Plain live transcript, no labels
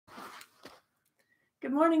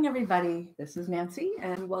Good morning, everybody. This is Nancy,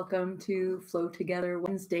 and welcome to Flow Together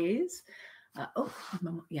Wednesdays.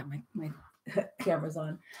 My camera's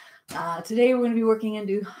on. Today we're going to be working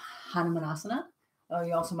into Hanumanasana.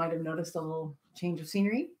 You also might have noticed a little change of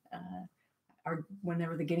scenery.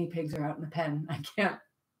 Whenever the guinea pigs are out in the pen, I can't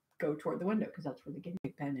go toward the window because that's where the guinea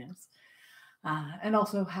pig pen is. And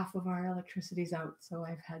also half of our electricity's out, so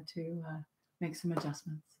I've had to make some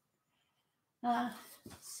adjustments.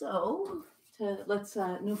 Let's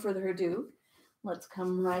no further ado, let's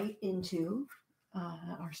come right into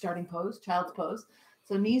our starting pose, child's pose.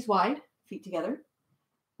 So knees wide, feet together,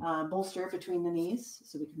 bolster between the knees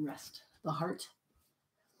so we can rest the heart.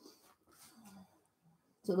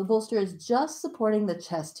 So the bolster is just supporting the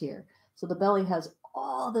chest here. So the belly has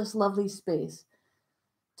all this lovely space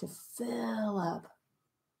to fill up.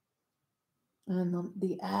 And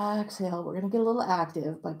the exhale, we're going to get a little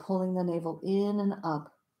active by pulling the navel in and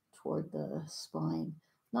up toward the spine.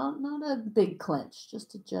 Not a big clench,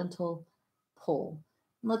 just a gentle pull.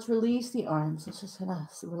 And let's release the arms. Let's just kind of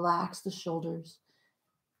relax the shoulders.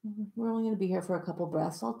 We're only going to be here for a couple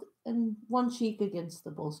breaths. And one cheek against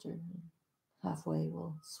the bolster. Halfway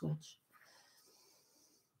we'll switch.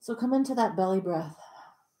 So come into that belly breath.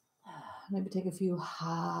 Maybe take a few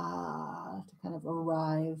to kind of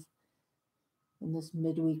arrive in this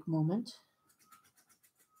midweek moment.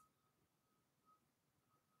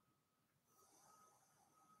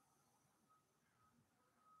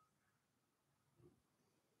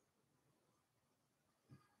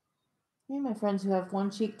 Okay, my friends who have one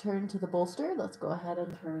cheek turned to the bolster, let's go ahead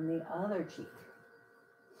and turn the other cheek.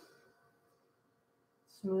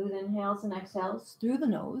 Smooth inhales and exhales through the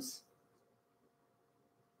nose.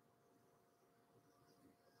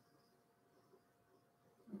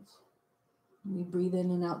 We breathe in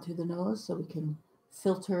and out through the nose so we can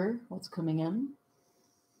filter what's coming in.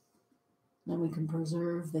 Then we can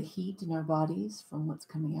preserve the heat in our bodies from what's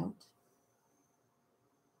coming out.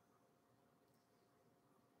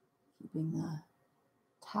 Keeping the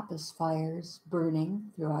tapas fires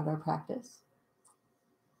burning throughout our practice.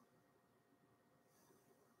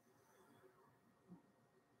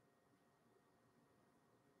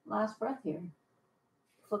 Last breath here.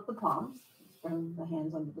 Flip the palms, bring the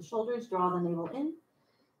hands under the shoulders, draw the navel in,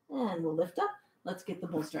 and we'll lift up. Let's get the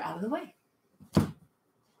bolster out of the way.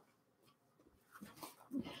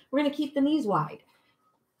 We're going to keep the knees wide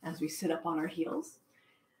as we sit up on our heels.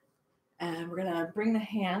 And we're going to bring the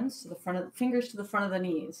hands to the front of the fingers to the front of the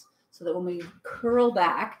knees so that when we curl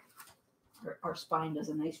back, our spine does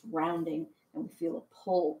a nice rounding and we feel a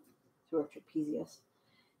pull through our trapezius.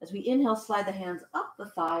 As we inhale, slide the hands up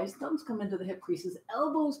the thighs, thumbs come into the hip creases,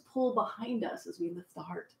 elbows pull behind us as we lift the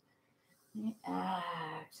heart.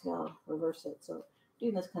 Exhale, reverse it. So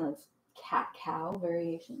doing this kind of cat-cow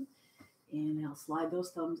variation. Inhale, slide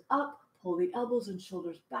those thumbs up, pull the elbows and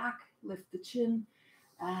shoulders back, lift the chin.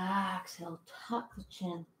 Exhale, tuck the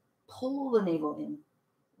chin, pull the navel in,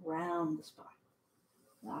 round the spine.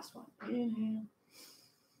 Last one, inhale.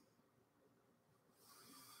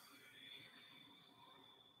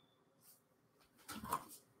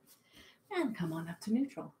 And come on up to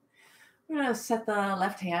neutral. We're going to set the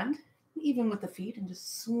left hand even with the feet and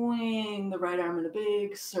just swing the right arm in a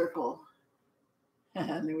big circle.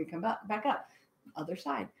 And then we come back up. Other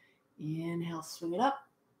side. Inhale, swing it up.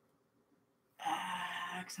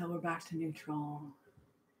 Exhale, we're back to neutral.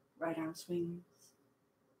 Right arm swings.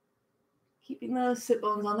 Keeping the sit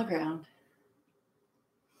bones on the ground.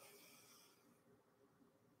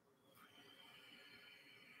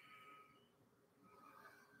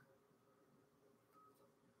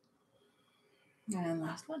 And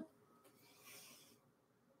last one.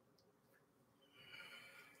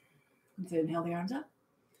 Let's inhale the arms up.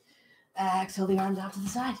 Exhale the arms out to the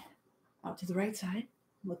side. Out to the right side.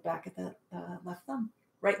 Look back at the left thumb.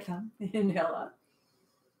 Right thumb. Inhale up.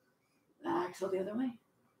 Exhale the other way.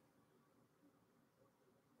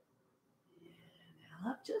 Inhale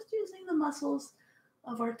up. Just using the muscles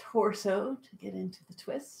of our torso to get into the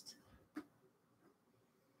twist.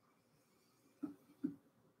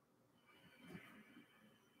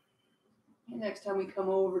 And next time we come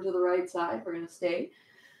over to the right side, we're going to stay.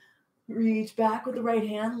 Reach back with the right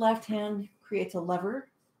hand. Left hand creates a lever.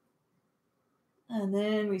 And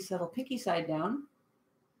then we settle pinky side down.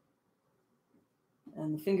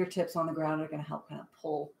 And the fingertips on the ground are going to help kind of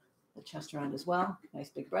pull the chest around as well. Nice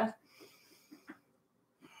big breath.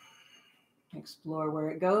 Explore where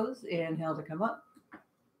it goes. Inhale to come up.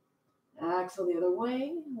 Exhale the other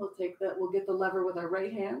way. We'll get the lever with our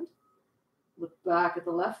right hand. Look back at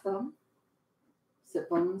the left thumb. Sit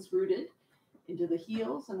bones rooted into the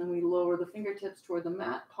heels, and then we lower the fingertips toward the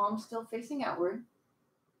mat, palms still facing outward.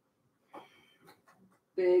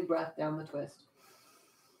 Big breath down the twist.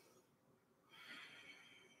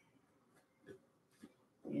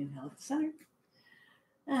 Inhale at the center.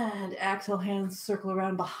 And exhale, hands circle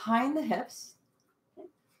around behind the hips. Okay.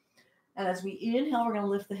 And as we inhale, we're going to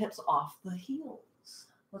lift the hips off the heels.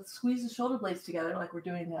 Let's squeeze the shoulder blades together like we're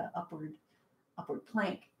doing an upward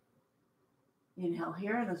plank. Inhale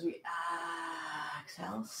here, and as we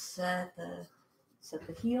exhale, set the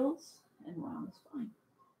heels and round the spine.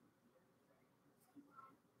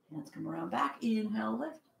 Hands come around back. Inhale,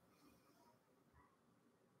 lift.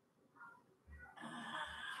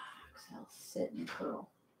 Exhale, sit and curl.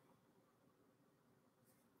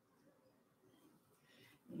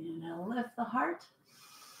 Inhale, lift the heart.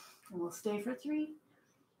 And we'll stay for 3.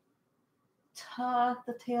 Tuck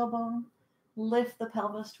the tailbone. Lift the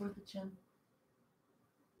pelvis toward the chin.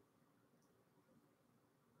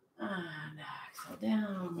 And exhale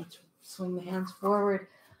down. Let's swing the hands forward.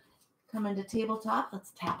 Come into tabletop.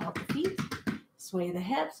 Let's tap out the feet. Sway the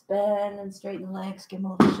hips. Bend and straighten the legs. Give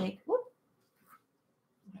them a little shake. Whoop.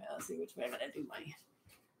 Okay, let's see which way I'm going to do my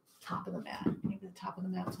top of the mat. Maybe the top of the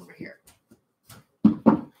mat's over here.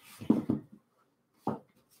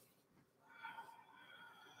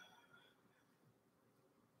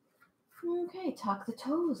 Okay, tuck the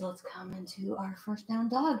toes. Let's come into our first down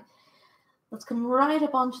dog. Let's come right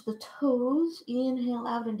up onto the toes. Inhale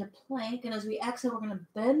out into plank. And as we exhale, we're going to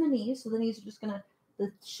bend the knees. So the knees are just going to,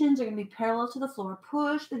 the shins are going to be parallel to the floor.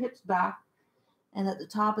 Push the hips back. And at the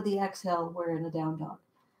top of the exhale, we're in a down dog.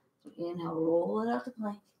 So inhale, roll it out to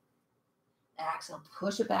plank. Exhale,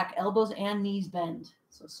 push it back. Elbows and knees bend.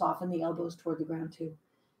 So soften the elbows toward the ground too.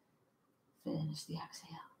 Finish the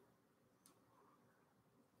exhale.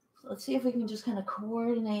 So let's see if we can just kind of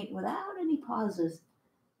coordinate without any pauses.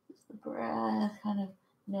 Just the breath kind of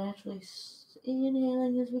naturally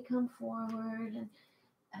inhaling as we come forward and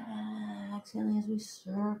exhaling as we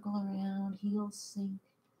circle around, heels sink.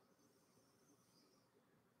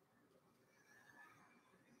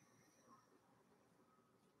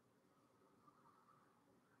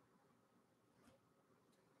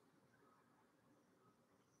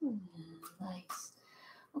 Nice.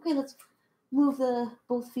 Okay, let's move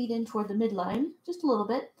both feet in toward the midline just a little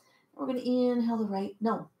bit. We're going to inhale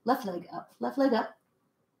left leg up. Left leg up.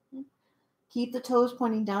 Keep the toes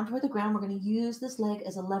pointing down toward the ground. We're going to use this leg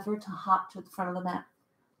as a lever to hop to the front of the mat.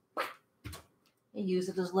 And use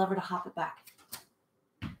it as a lever to hop it back.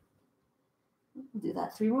 We'll do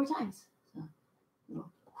that 3 more times. So,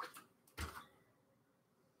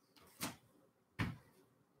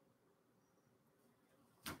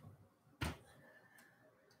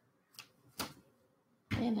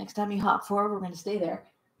 and next time you hop forward, we're going to stay there.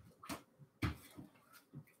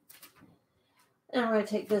 And we're going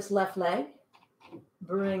to take this left leg,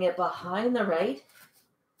 bring it behind the right,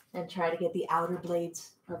 and try to get the outer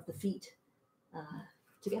blades of the feet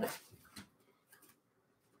together.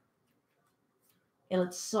 And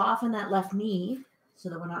let's soften that left knee so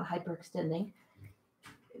that we're not hyperextending.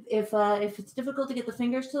 If it's difficult to get the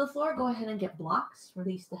fingers to the floor, go ahead and get blocks.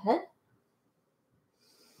 Release the head.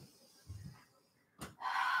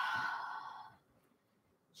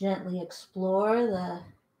 Gently explore the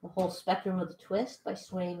whole spectrum of the twist by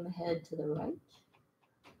swaying the head to the right.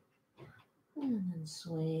 And then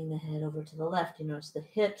swaying the head over to the left. You notice the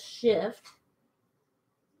hips shift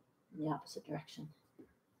in the opposite direction.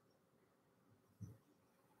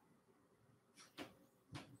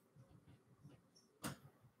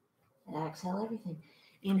 Exhale everything.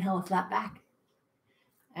 Inhale a flat back.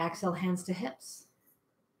 Exhale hands to hips.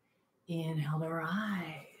 Inhale to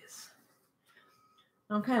rise.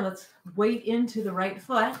 Okay, let's weight into the right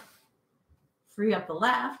foot. Free up the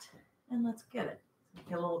left. And let's get it.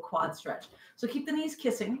 Get a little quad stretch. So keep the knees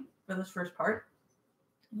kissing for this first part.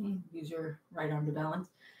 Use your right arm to balance.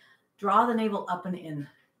 Draw the navel up and in.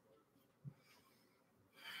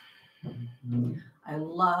 I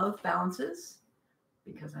love balances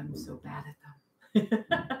because I'm so bad at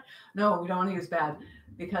them. No, we don't want to use bad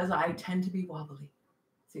because I tend to be wobbly.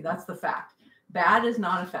 See, that's the fact. Bad is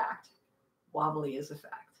not a fact. Wobbly is a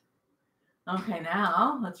fact. Okay,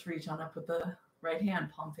 now let's reach on up with the right hand,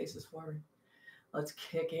 palm faces forward. Let's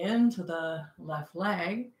kick into the left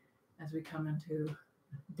leg as we come into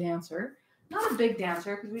dancer. Not a big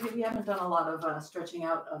dancer because we haven't done a lot of stretching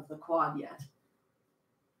out of the quad yet.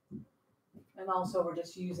 And also we're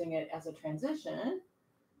just using it as a transition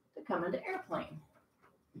to come into airplane.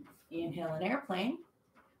 Inhale in airplane.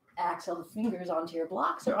 Exhale the fingers onto your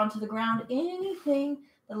blocks or onto the ground. Anything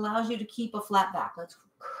that allows you to keep a flat back. Let's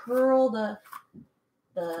curl the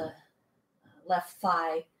left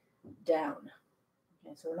thigh down.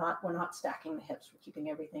 Okay, so we're not stacking the hips. We're keeping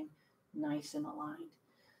everything nice and aligned.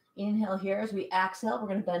 Inhale here. As we exhale, we're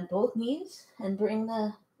going to bend both knees and bring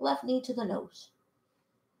the left knee to the nose.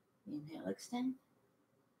 Inhale, extend.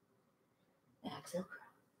 Exhale.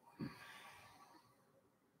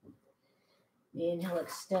 Inhale,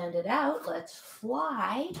 extend it out. Let's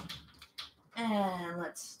fly. And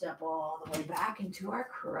let's step all the way back into our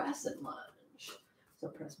crescent lunge. So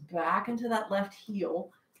press back into that left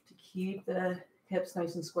heel to keep the hips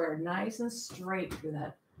nice and square, nice and straight through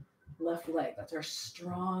that left leg. That's our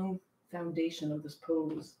strong foundation of this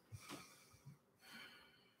pose.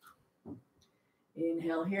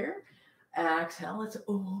 Inhale here. Exhale. Let's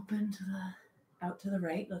open to the out to the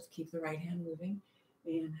right. Let's keep the right hand moving.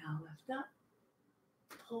 Inhale, lift up.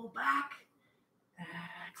 Pull back.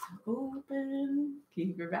 Exhale, open.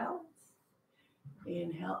 Keep your balance.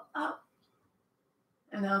 Inhale, up.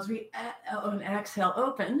 And now as we exhale,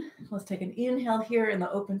 open, let's take an inhale here in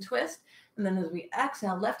the open twist. And then as we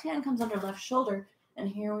exhale, left hand comes under left shoulder. And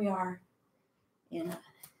here we are in a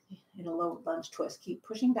low lunge twist. Keep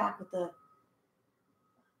pushing back with the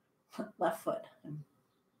left foot. I'm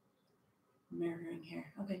mirroring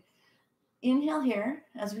here. Okay. Inhale here.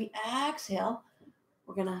 As we exhale,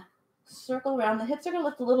 we're going to circle around. The hips are going to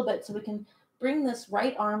lift a little bit so we can bring this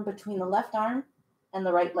right arm between the left arm and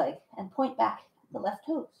the right leg and point back the left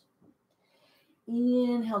toes.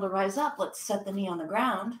 Inhale to rise up. Let's set the knee on the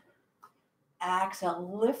ground.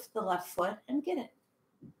 Exhale, lift the left foot and get it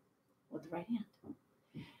with the right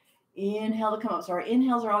hand. Inhale to come up. So our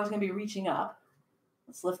inhales are always going to be reaching up.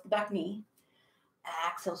 Let's lift the back knee.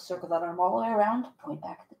 Exhale, circle that arm all the way around. Point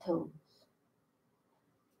back at the toes.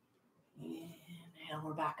 Inhale,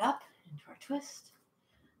 we're back up into our twist.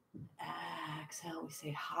 Exhale, we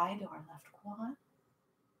say hi to our left quad.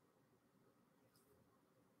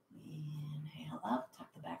 Inhale up,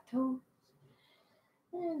 tuck the back toes.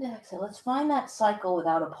 And exhale. Let's find that cycle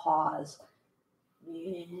without a pause.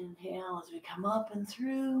 Inhale as we come up and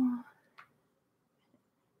through.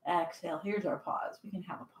 Exhale. Here's our pause. We can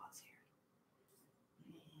have a pause here.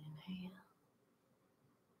 Inhale.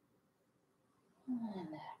 And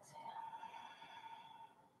exhale.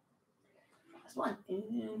 Last one.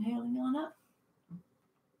 Inhaling on up.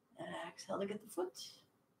 Exhale to get the foot.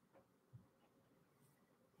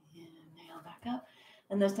 Inhale back up.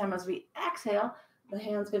 And this time as we exhale, the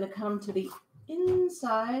hand's going to come to the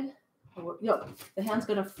inside. The hand's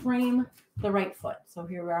going to frame the right foot. So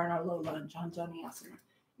here we are in our low lunge, Hanumanasana.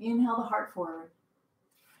 Inhale the heart forward.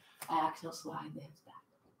 Exhale, slide the hips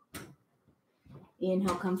back.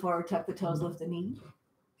 Inhale, come forward, tuck the toes, lift the knee.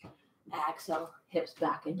 Exhale, hips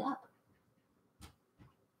back and up.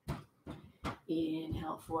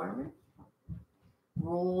 Inhale forward.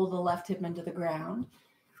 Roll the left hip into the ground.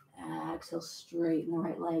 Exhale, straighten the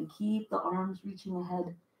right leg. Keep the arms reaching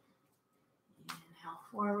ahead. Inhale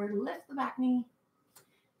forward, lift the back knee.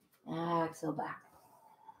 Exhale back.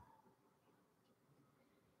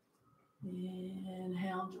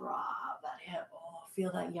 Inhale, drop that hip. Oh,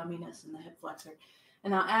 feel that yumminess in the hip flexor.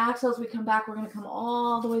 And now exhale, as we come back, we're going to come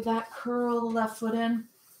all the way back, curl the left foot in.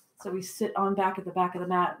 So we sit on back at the back of the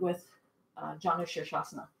mat with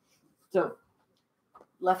shavasana. So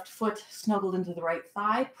left foot snuggled into the right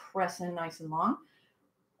thigh, press in nice and long.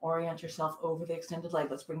 Orient yourself over the extended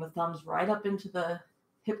leg. Let's bring the thumbs right up into the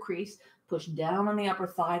hip crease. Push down on the upper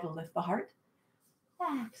thigh to lift the heart.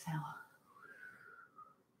 Exhale.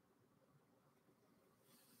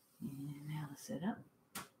 Inhale to sit up.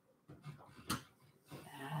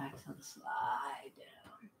 Exhale to slide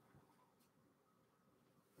down.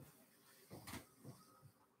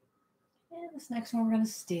 And this next one, we're going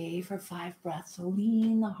to stay for 5 breaths. So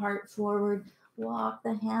lean the heart forward. Walk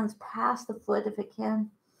the hands past the foot if it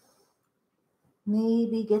can.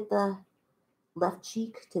 Maybe get the left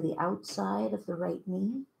cheek to the outside of the right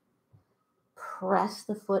knee. Press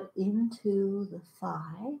the foot into the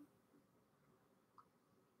thigh.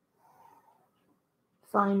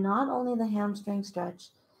 Find not only the hamstring stretch,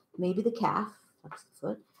 maybe the calf, flex the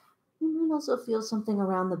foot. You might also feel something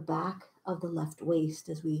around the back of the left waist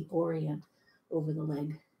as we orient over the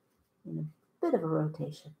leg in a bit of a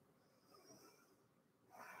rotation.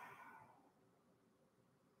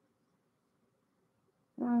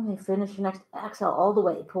 Okay, finish your next exhale all the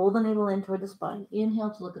way. Pull the navel in toward the spine.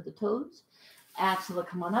 Inhale to look at the toes. Exhale to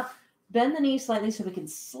come on up. Bend the knee slightly so we can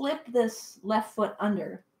slip this left foot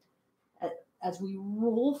under as we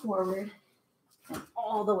roll forward and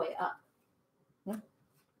all the way up. Okay.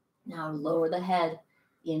 Now lower the head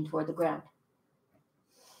in toward the ground.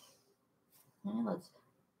 Okay, let's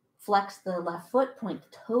flex the left foot, point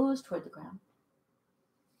the toes toward the ground.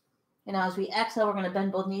 And now as we exhale, we're going to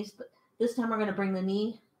bend both knees, but this time we're going to bring the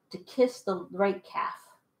knee to kiss the right calf.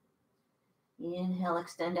 Inhale,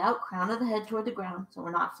 extend out, crown of the head toward the ground. So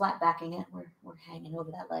we're not flat backing it. We're hanging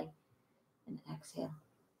over that leg. And exhale.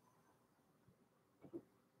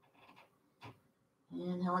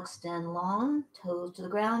 Inhale, extend long, toes to the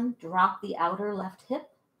ground. Drop the outer left hip.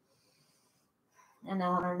 And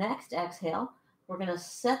now on our next exhale, we're going to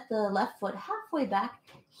set the left foot halfway back,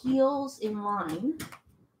 heels in line,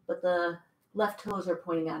 but the left toes are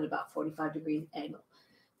pointing out at about 45-degree angle.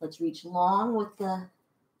 Let's reach long with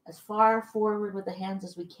as far forward with the hands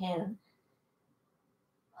as we can.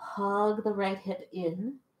 Hug the right hip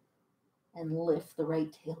in and lift the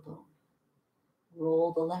right tailbone.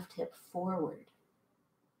 Roll the left hip forward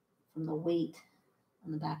from the weight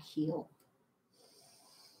on the back heel.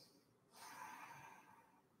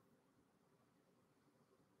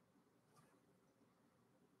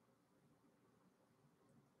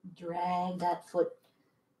 Drag that foot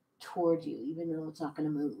toward you, even though it's not going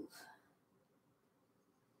to move.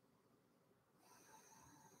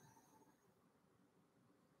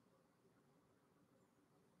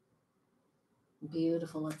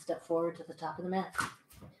 Beautiful. Let's step forward to the top of the mat.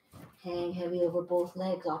 Hang heavy over both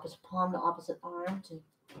legs, opposite palm to opposite arm to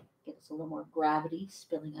get us a little more gravity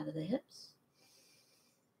spilling out of the hips.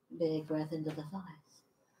 Big breath into the thighs.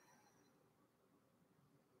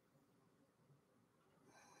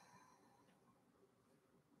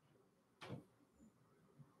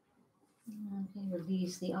 Okay,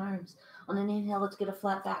 release the arms. On an inhale, let's get a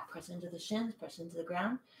flat back. Press into the shins, press into the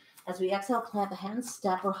ground. As we exhale, plant the hands,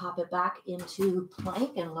 step or hop it back into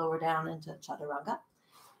plank and lower down into chaturanga.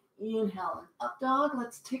 Inhale, up dog.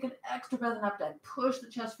 Let's take an extra breath in up dog. Push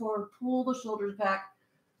the chest forward, pull the shoulders back,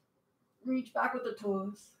 reach back with the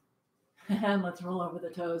toes. And let's roll over the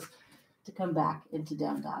toes to come back into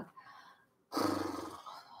down dog.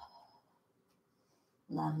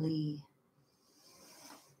 Lovely.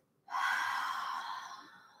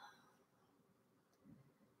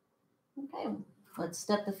 Okay, let's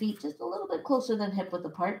step the feet just a little bit closer than hip width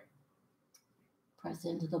apart. Press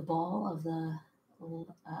into the ball of the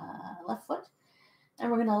left foot. And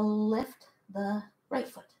we're going to lift the right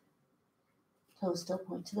foot. Toes still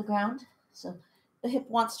point to the ground. So the hip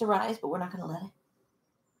wants to rise, but we're not going to let it.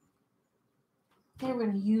 Okay, we're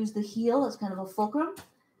going to use the heel as kind of a fulcrum.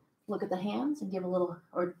 Look at the hands and give a little,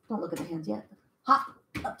 or don't look at the hands yet. Hop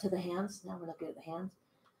up to the hands. Now we're looking at the hands.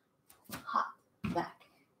 Hop back.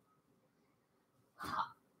 Hop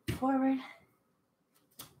forward.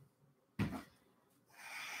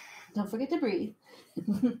 Don't forget to breathe.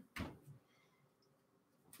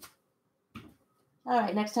 All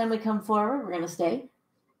right, next time we come forward, we're going to stay.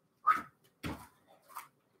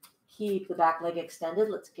 Keep the back leg extended.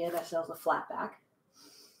 Let's give ourselves a flat back.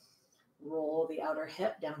 Roll the outer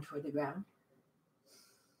hip down toward the ground.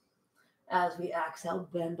 As we exhale,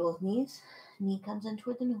 bend both knees. Knee comes in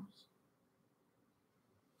toward the nose.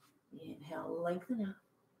 Inhale, lengthen out.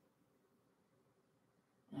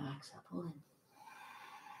 Exhale, pull in.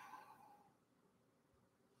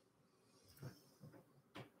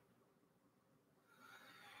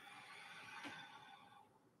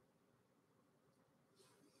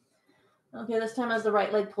 Okay, this time as the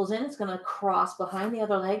right leg pulls in, it's going to cross behind the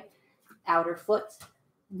other leg. Outer foot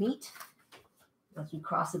meet as we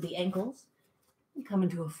cross at the ankles and come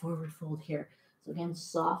into a forward fold here. So again,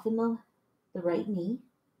 soften the right knee.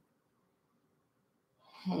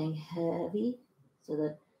 Hang heavy so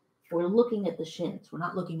that we're looking at the shins. We're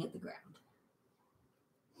not looking at the ground.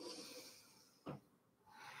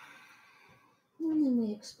 And then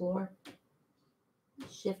we explore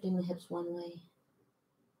shifting the hips one way.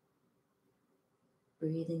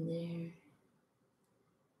 Breathing there.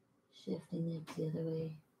 Shifting the hips the other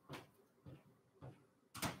way.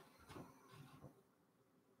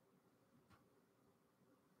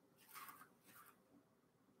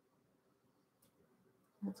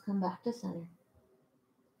 Let's come back to center.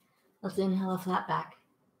 Let's inhale a flat back.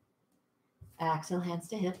 Exhale, hands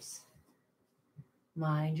to hips.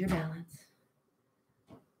 Mind your balance.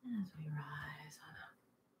 As we rise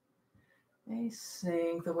on up. Okay,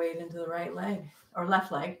 sink the weight into the right leg, or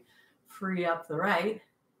left leg. Free up the right.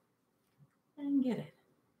 And get it.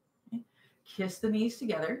 Okay. Kiss the knees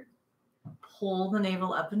together. Pull the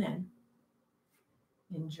navel up and in.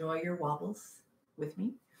 Enjoy your wobbles with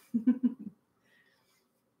me.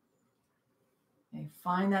 Okay,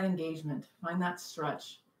 find that engagement. Find that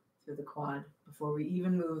stretch through the quad before we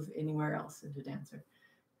even move anywhere else into dancer.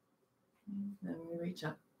 Okay, then we reach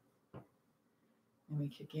up. And we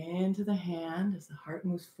kick into the hand as the heart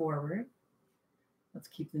moves forward. Let's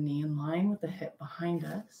keep the knee in line with the hip behind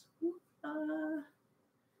us.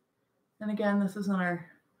 And again, this isn't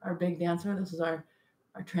our big dancer. This is our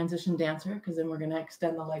our transition dancer, because then we're going to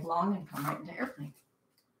extend the leg long and come right into airplane.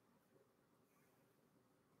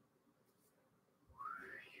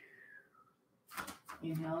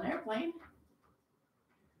 Inhale an airplane.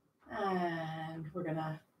 And we're going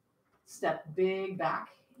to step big back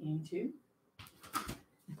into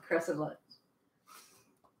crescent lunge.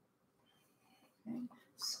 Okay.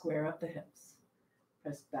 Square up the hips.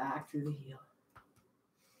 Press back through the heel.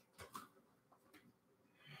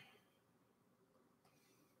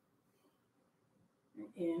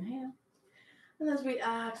 Inhale. And as we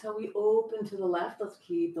exhale, we open to the left. Let's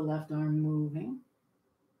keep the left arm moving.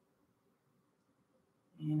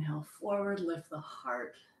 Inhale forward, lift the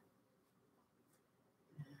heart.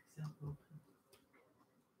 Exhale, open.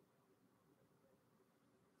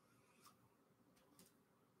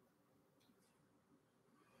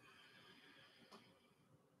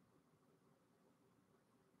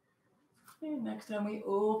 Okay, next time we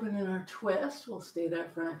open in our twist, we'll stay there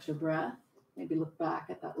for an extra breath. Maybe look back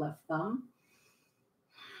at that left thumb.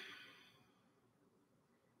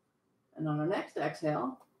 And on our next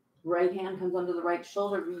exhale, right hand comes under the right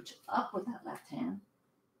shoulder, reach up with that left hand.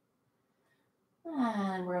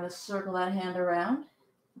 And we're going to circle that hand around.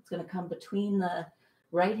 It's going to come between the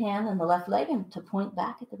right hand and the left leg and to point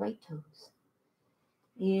back at the right toes.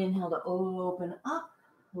 Inhale to open up,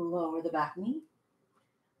 lower the back knee.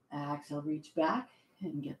 Exhale, reach back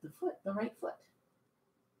and get the right foot.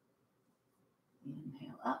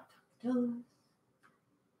 Inhale up, toes.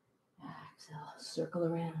 Exhale, circle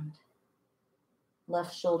around.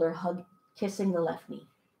 Left shoulder kissing the left knee.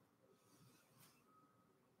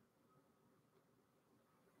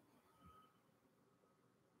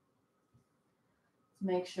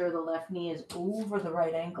 Make sure the left knee is over the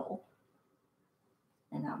right ankle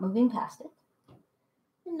and not moving past it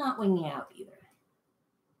and not winging out either.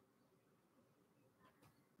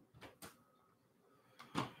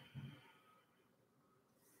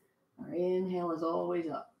 Our inhale is always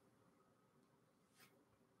up.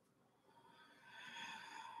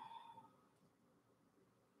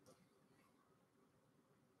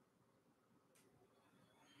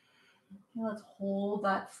 Okay, let's hold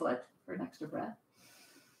that foot for an extra breath.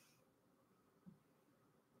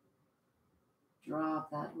 Drop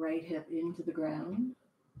that right hip into the ground.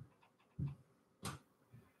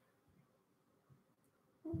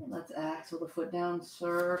 Okay, let's exhale the foot down,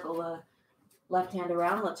 circle the left hand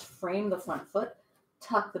around. Let's frame the front foot,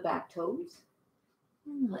 tuck the back toes,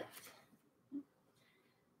 and lift.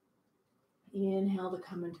 Inhale to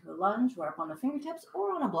come into a lunge. We're up on the fingertips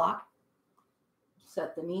or on a block.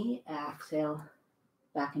 Set the knee, exhale,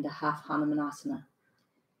 back into half Hanumanasana.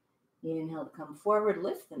 Inhale to come forward,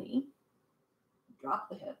 lift the knee, drop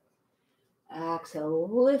the hip. Exhale,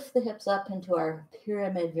 lift the hips up into our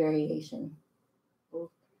pyramid variation.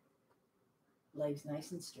 Both legs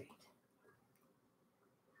nice and straight.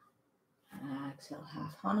 Exhale,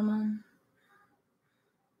 half Hanuman.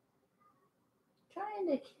 Trying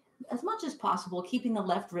to, as much as possible, keeping the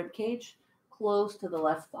left rib cage close to the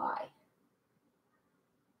left thigh.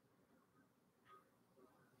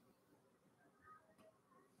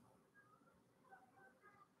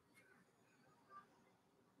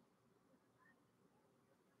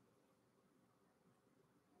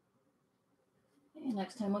 Okay,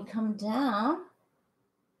 next time we come down,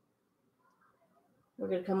 we're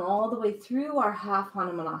going to come all the way through our half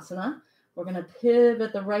Hanumanasana. We're going to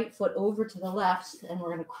pivot the right foot over to the left, and we're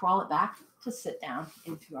going to crawl it back to sit down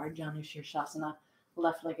into our Shavasana,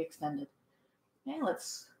 left leg extended. Okay,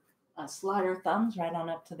 let's slide our thumbs right on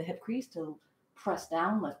up to the hip crease to press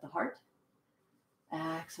down, lift the heart.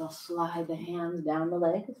 Exhale, slide the hands down the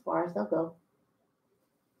leg as far as they'll go.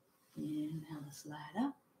 Inhale to slide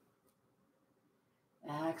up.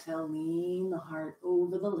 Exhale, lean the heart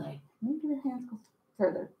over the leg. Maybe the hands go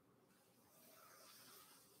further.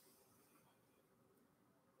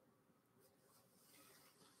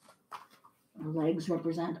 Our legs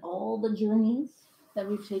represent all the journeys that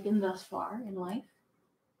we've taken thus far in life.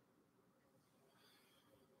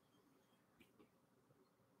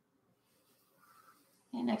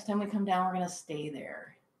 Okay, next time we come down, we're going to stay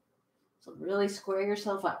there. So really square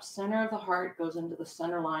yourself up. Center of the heart goes into the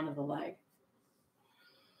center line of the leg.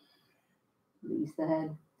 Release the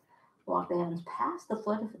head. Walk the hands past the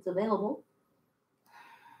foot if it's available.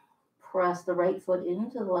 Press the right foot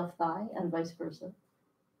into the left thigh and vice versa.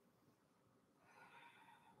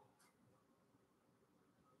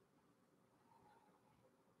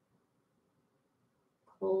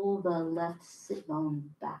 Pull the left sit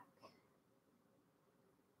bone back.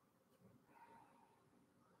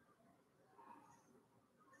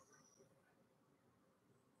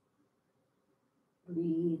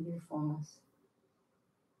 Breathe your fullness.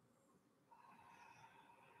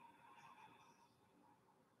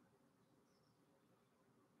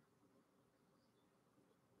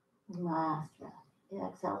 Last breath.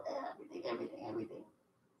 Exhale everything, everything, everything.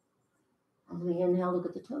 As we inhale, look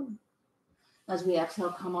at the toe. As we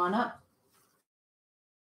exhale, come on up.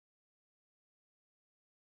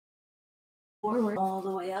 Forward, all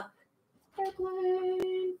the way up.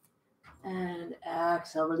 Airplane. And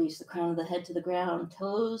exhale, release the crown of the head to the ground.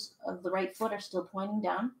 Toes of the right foot are still pointing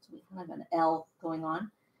down. So we kind of have an L going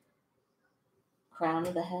on. Crown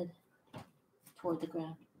of the head toward the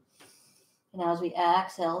ground. And now as we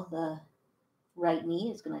exhale, the right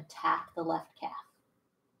knee is going to tap the left calf.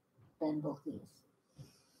 Bend both knees.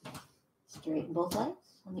 Straighten both legs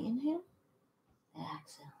on the inhale.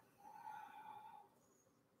 Exhale.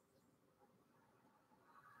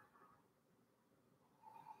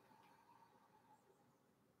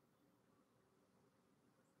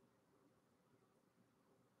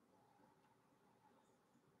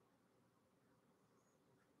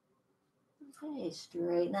 Okay,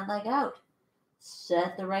 straighten that leg out.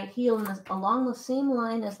 Set the right heel along the same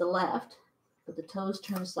line as the left, but the toes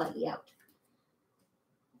turn slightly out.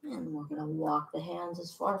 And we're going to walk the hands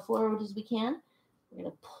as far forward as we can. We're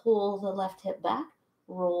going to pull the left hip back,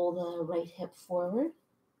 roll the right hip forward,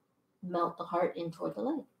 melt the heart in toward the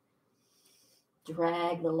leg.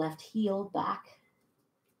 Drag the left heel back,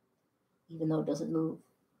 even though it doesn't move.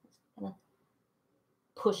 Just kind of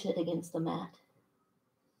push it against the mat.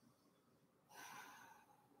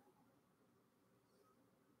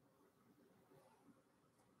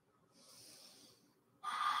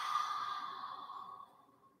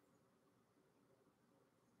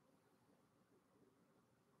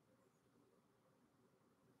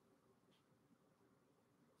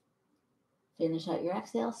 Finish out your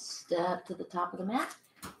exhale, step to the top of the mat,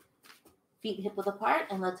 feet hip width apart,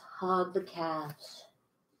 and let's hug the calves.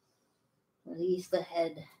 Release the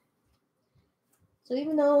head. So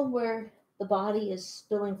even though the body is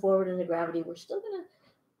spilling forward into gravity, we're still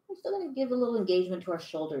gonna give a little engagement to our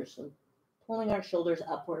shoulders. So pulling our shoulders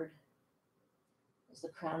upward as the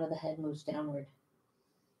crown of the head moves downward.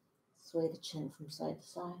 Sway the chin from side to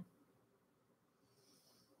side.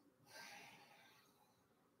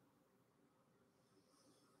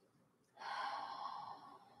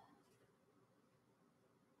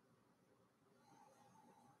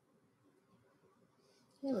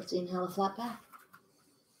 Okay, let's inhale a flat back.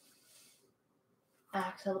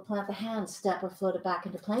 Exhale to plant the hands, step or float it back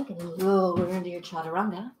into plank, and lower into your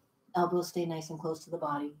chaturanga. Elbows stay nice and close to the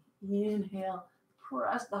body. Inhale,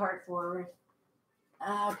 press the heart forward.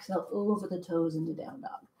 Exhale over the toes into down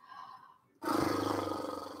dog.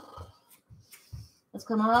 Let's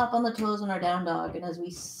come up on the toes in our down dog, and as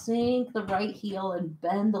we sink the right heel and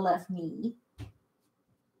bend the left knee,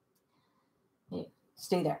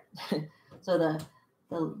 stay there. So the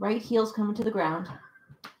right heel's coming to the ground,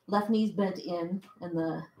 left knee's bent in,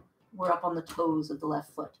 and we're up on the toes of the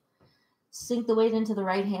left foot. Sink the weight into the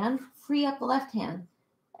right hand, free up the left hand,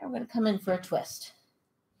 and we're going to come in for a twist.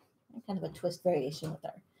 Kind of a twist variation with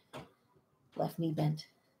our left knee bent.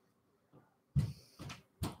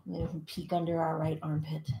 Maybe we can peek under our right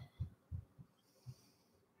armpit.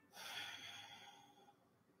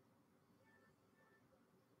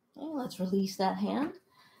 Okay, let's release that hand.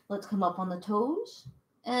 Let's come up on the toes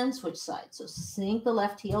and switch sides. So sink the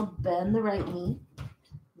left heel, bend the right knee,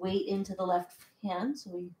 weight into the left hand.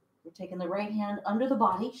 So we're taking the right hand under the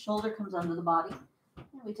body, shoulder comes under the body,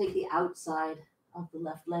 and we take the outside of the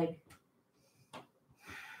left leg.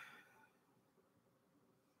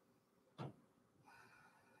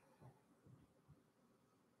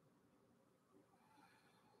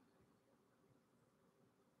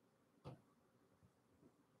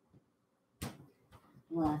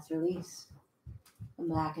 Let's release. Come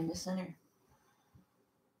back into center.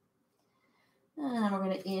 And we're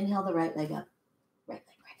going to inhale the right leg up. Right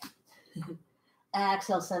leg, right up.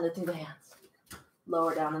 Exhale, send it through the hands.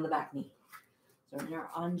 Lower down in the back knee. So we're in our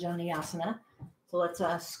Hanumanasana. So let's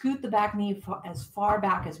scoot the back knee as far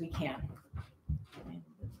back as we can. And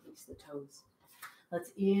release the toes.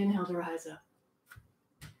 Let's inhale to rise up.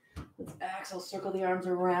 Let's exhale, circle the arms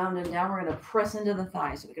around and down. We're going to press into the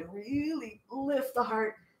thighs so we can really lift the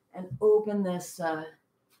heart and open this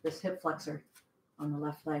hip flexor on the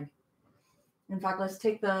left leg. In fact, let's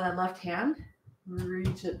take the left hand,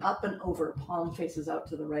 reach it up and over, palm faces out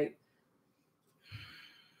to the right.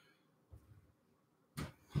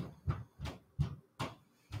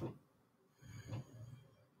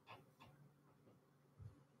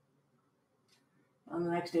 On the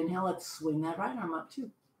next inhale, let's swing that right arm up too.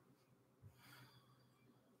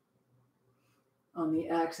 On the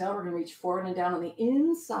exhale, we're going to reach forward and down on the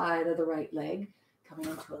inside of the right leg, coming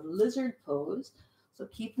into a lizard pose. So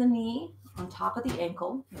keep the knee on top of the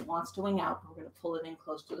ankle. It wants to wing out. We're going to pull it in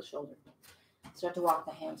close to the shoulder. Start to walk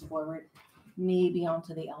the hands forward, maybe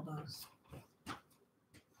onto the elbows.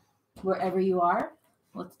 Wherever you are,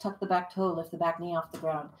 let's tuck the back toe, lift the back knee off the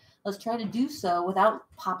ground. Let's try to do so without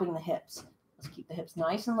popping the hips. Let's keep the hips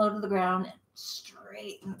nice and low to the ground and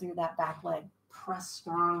straighten through that back leg. Press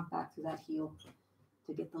strong back through that heel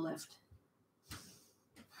to get the lift.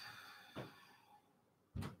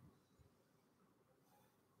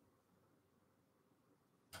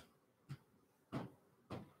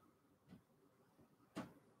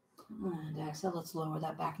 And exhale, let's lower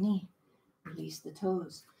that back knee. Release the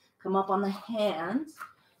toes. Come up on the hands.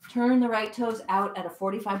 Turn the right toes out at a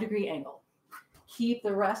 45-degree angle. Keep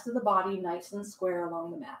the rest of the body nice and square along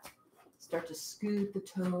the mat. Start to scoot the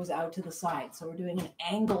toes out to the side. So we're doing an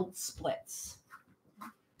angled splits.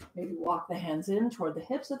 Maybe walk the hands in toward the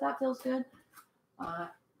hips if that feels good. To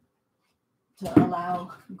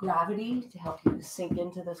allow gravity to help you sink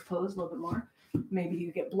into this pose a little bit more. Maybe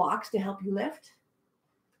you get blocks to help you lift.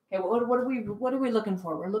 Okay, what are we looking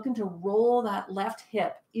for? We're looking to roll that left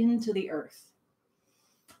hip into the earth.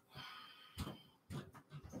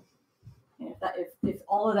 And if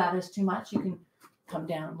all of that is too much, you can come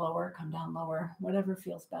down lower, whatever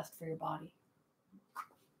feels best for your body.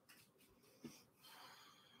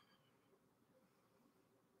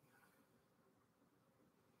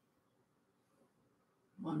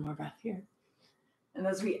 One more breath here. And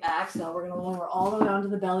as we exhale, we're going to lower all the way onto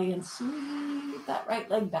the belly and sweep that right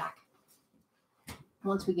leg back.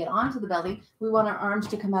 Once we get onto the belly, we want our arms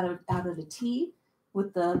to come out of the T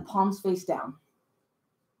with the palms face down.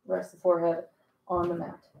 Rest the forehead on the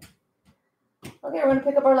mat. Okay, we're going to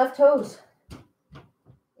pick up our left toes.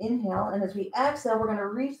 Inhale, and as we exhale, we're going to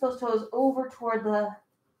reach those toes over toward the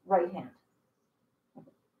right hand.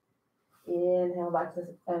 Inhale back to,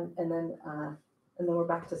 and then we're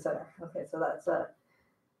back to center. Okay, so that's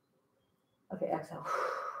okay. Exhale.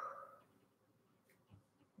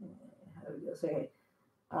 How do we go? So,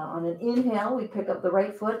 on an inhale, we pick up the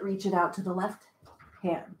right foot, reach it out to the left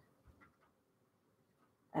hand.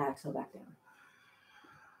 Exhale back down.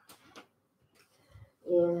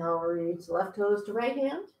 Inhale, reach left toes to right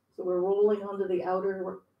hand. So we're rolling onto the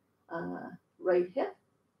outer right hip.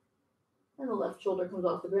 And the left shoulder comes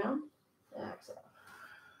off the ground. Exhale.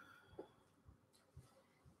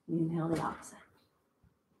 Inhale the opposite.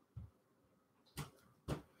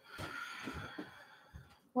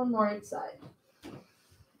 One more each side.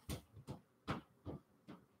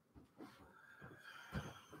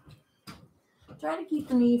 Try to keep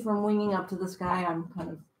the knee from winging up to the sky. I'm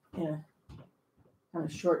kind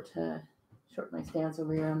of short my stance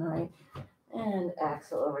over here on the right. And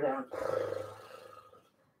exhale over down.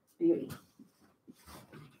 Beauty.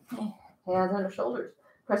 Okay. Hands under shoulders.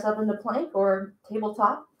 Press up into plank or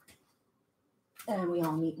tabletop. And we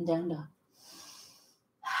all meet in down dog.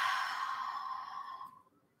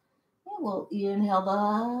 And we'll inhale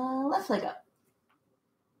the left leg up.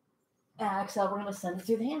 Exhale, we're going to send it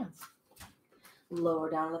through the hands. Lower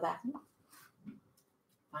down the back knee.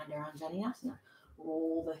 Find our vinyasa.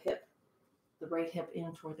 Roll the right hip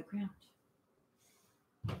in toward the ground.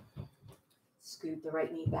 Scoot the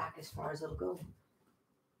right knee back as far as it'll go.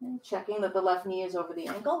 And checking that the left knee is over the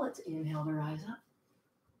ankle, let's inhale to rise up.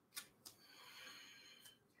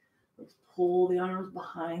 Let's pull the arms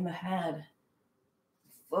behind the head.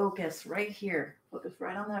 Focus right here. Focus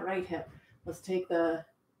right on that right hip. Let's take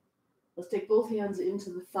both hands into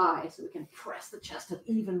the thigh so we can press the chest up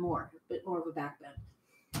even more, a bit more of a back bend.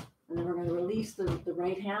 And then we're going to release the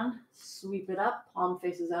right hand, sweep it up, palm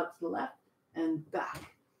faces out to the left, and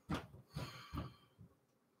back.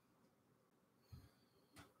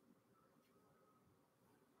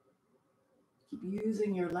 Keep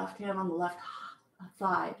using your left hand on the left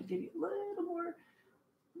thigh to give you a little more,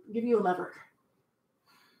 give you a lever.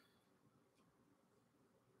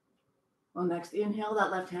 On next inhale, that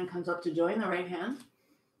left hand comes up to join the right hand.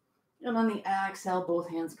 And on the exhale, both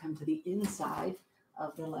hands come to the inside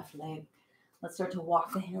of the left leg. Let's start to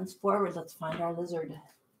walk the hands forward. Let's find our lizard.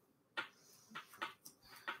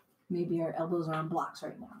 Maybe our elbows are on blocks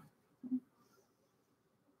right now.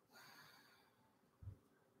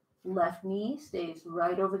 Left knee stays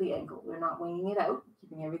right over the ankle. We're not winging it out,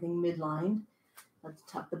 keeping everything midlined. Let's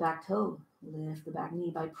tuck the back toe. Lift the back knee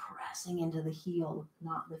by pressing into the heel,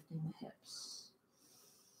 not lifting the hips.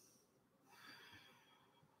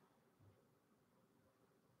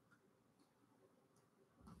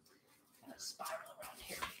 I'm going to spiral around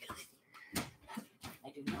here because I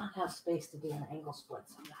do not have space to do an angle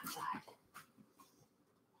splits on that side.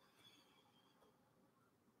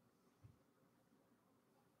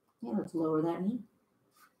 Okay, let's lower that knee.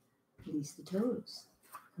 Release the toes.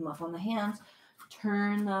 Come up on the hands.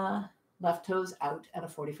 Turn the left toes out at a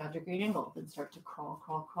 45-degree angle. Then start to crawl,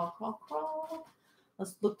 crawl, crawl, crawl, crawl.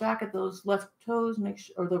 Let's look back at those left toes, make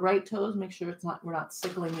sure, or the right toes, make sure we're not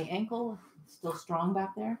sickling the ankle. It's still strong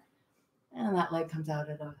back there. And that leg comes out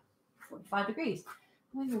at a 45 degrees.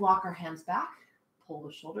 We walk our hands back, pull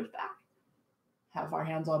the shoulders back, have our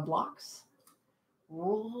hands on blocks.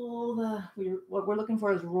 What we're looking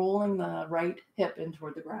for is rolling the right hip in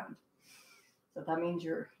toward the ground. So that means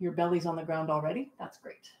your belly's on the ground already. That's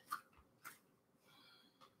great.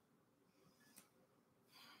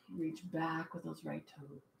 Reach back with those right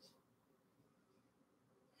toes.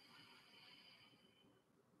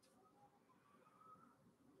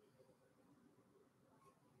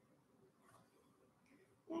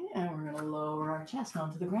 And we're going to lower our chest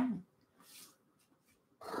onto the ground.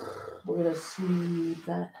 We're going to sweep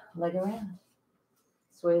that leg around.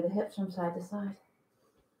 Sway the hips from side to side.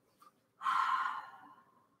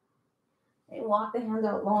 And walk the hands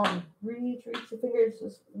out long. Reach the fingers.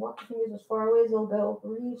 Walk the fingers as far away as they'll go.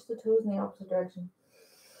 Reach the toes in the opposite direction.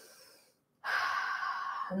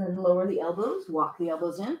 And then lower the elbows. Walk the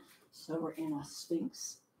elbows in. So we're in a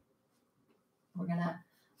sphinx. We're going to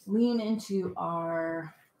lean into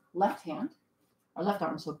our left hand, our left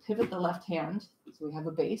arm. So pivot the left hand so we have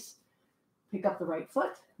a base. Pick up the right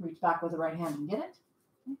foot. Reach back with the right hand and get it.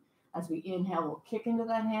 As we inhale, we'll kick into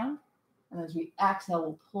that hand. And as we exhale,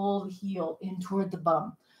 we'll pull the heel in toward the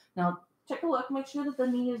bum. Now, take a look. Make sure that the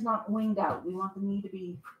knee is not winged out. We want the knee to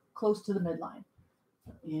be close to the midline.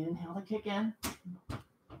 Inhale to kick in.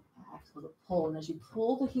 Exhale to pull. And as you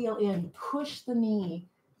pull the heel in, push the knee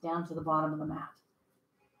down to the bottom of the mat.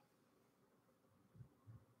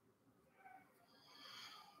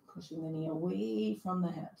 Pushing the knee away from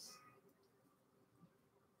the hips.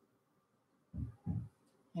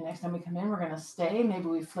 And next time we come in, we're going to stay. Maybe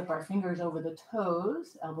we flip our fingers over the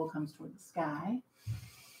toes. Elbow comes toward the sky.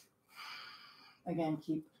 Again,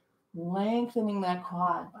 keep lengthening that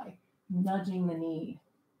quad by nudging the knee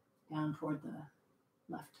down toward the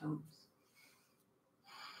left toes.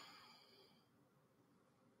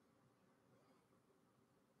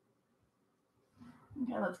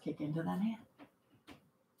 Okay, let's kick into that hand.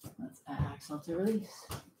 Let's exhale to release.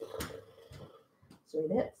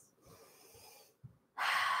 Straight hips.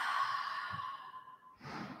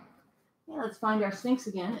 Yeah, let's find our sphinx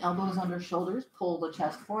again. Elbows under shoulders. Pull the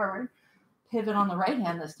chest forward. Pivot on the right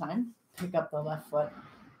hand this time. Pick up the left foot.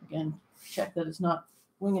 Again, check that it's not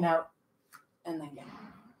winging out. And then get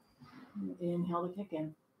it. Inhale to kick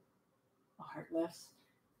in. The heart lifts.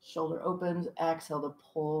 Shoulder opens. Exhale to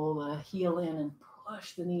pull the heel in and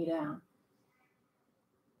push the knee down.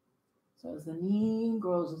 So as the knee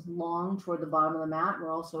grows long toward the bottom of the mat,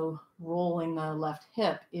 we're also rolling the left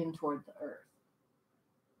hip in toward the earth.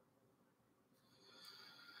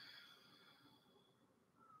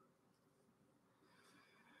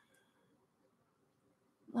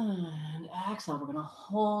 And exhale, we're going to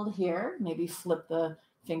hold here. Maybe flip the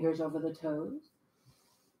fingers over the toes.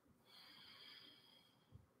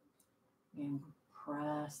 And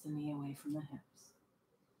press the knee away from the hips.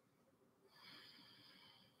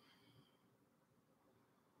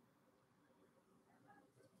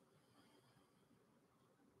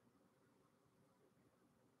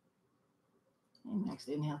 And next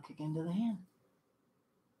inhale, kick into the hand.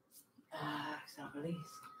 Exhale, release.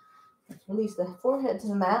 Let's release the forehead to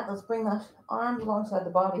the mat. Let's bring the arms alongside the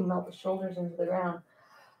body, melt the shoulders into the ground.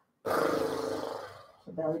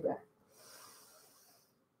 So belly breath.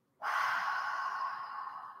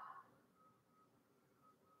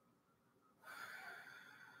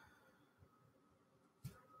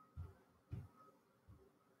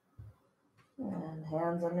 And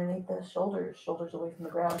hands underneath the shoulders, shoulders away from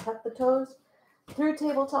the ground. Tuck the toes through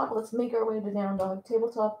tabletop. Let's make our way to down dog,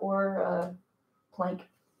 tabletop or plank.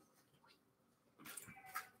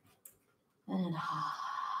 And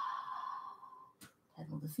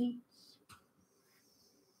pedal the feet.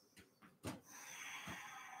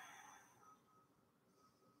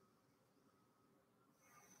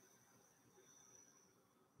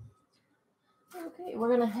 Okay, we're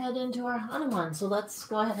going to head into our Hanuman. So let's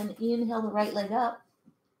go ahead and inhale the right leg up.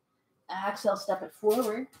 Exhale, step it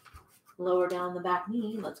forward. Lower down the back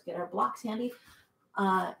knee. Let's get our blocks handy.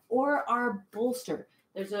 Or our bolster.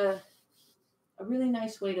 There's a really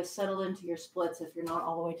nice way to settle into your splits if you're not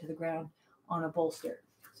all the way to the ground on a bolster.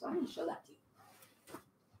 So I'm going to show that to you.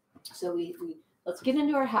 So we let's get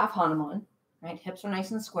into our half Hanuman, right? Hips are nice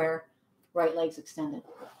and square, right leg's extended.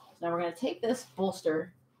 So now we're going to take this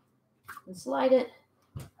bolster and slide it.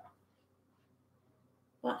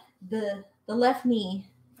 But the left knee,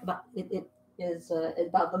 it is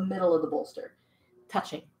about the middle of the bolster,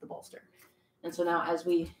 touching the bolster. And so now as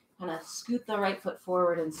we kind of scoot the right foot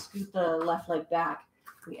forward and scoot the left leg back,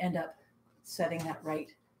 we end up setting that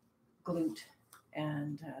right glute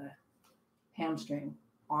and hamstring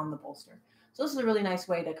on the bolster. So this is a really nice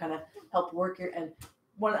way to kind of help work your, and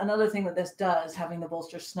another thing that this does, having the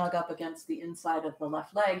bolster snug up against the inside of the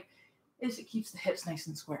left leg, is it keeps the hips nice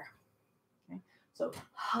and square. Okay? So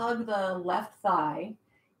hug the left thigh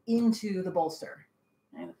into the bolster.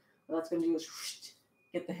 Okay? What that's going to do is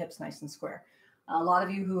get the hips nice and square. A lot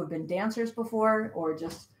of you who have been dancers before or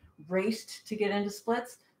just raced to get into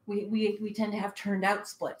splits, we tend to have turned out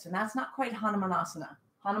splits, and that's not quite Hanumanasana.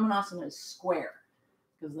 Hanumanasana is square,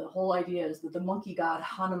 because the whole idea is that the monkey god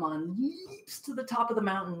Hanuman leaps to the top of the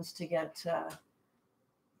mountains to get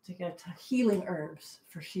healing herbs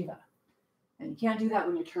for Shiva, and you can't do that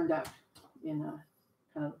when you're turned out. In a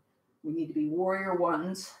kind of, we need to be warrior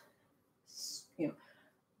ones, you know,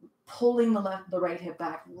 pulling the right hip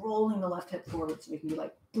back, rolling the left hip forward, so we can be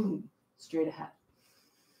like boom, straight ahead.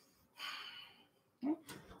 Okay.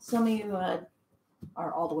 Some of you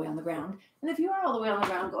are all the way on the ground. And if you are all the way on the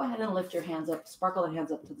ground, go ahead and lift your hands up, sparkle the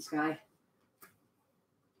hands up to the sky.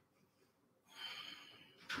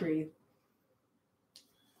 Breathe.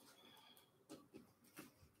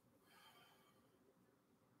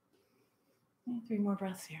 And 3 more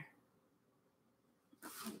breaths here.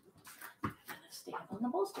 I'm going to stand on the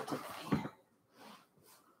bolster today.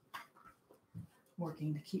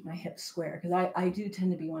 Working to keep my hips square, because I do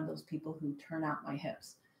tend to be one of those people who turn out my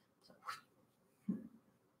hips.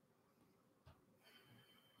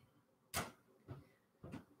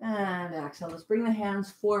 And exhale. Let's bring the hands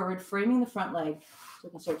forward, framing the front leg. So we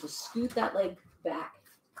can start to scoot that leg back.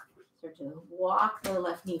 Start to walk the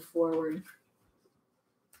left knee forward.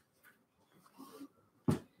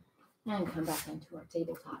 And come back into our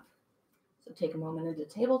tabletop. So take a moment into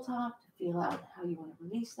tabletop to feel out how you want to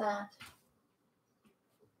release that.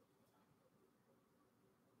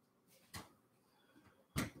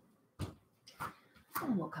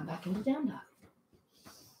 And we'll come back into down dog.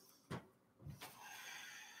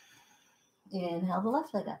 Inhale the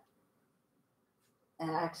left leg up.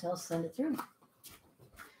 Exhale, send it through.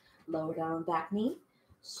 Lower down back knee.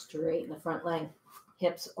 Straighten the front leg.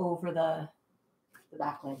 Hips over the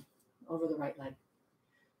back leg. Over the right leg.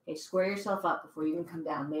 Okay, square yourself up before you even come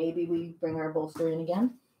down. Maybe we bring our bolster in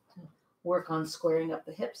again. Work on squaring up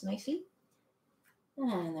the hips nicely.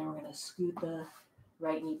 And then we're going to scoot the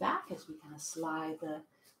right knee back as we kind of slide the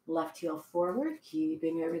left heel forward,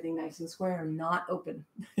 keeping everything nice and square, not open.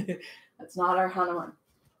 That's not our Hanuman.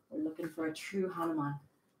 We're looking for a true Hanuman.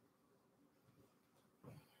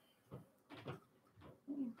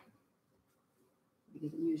 You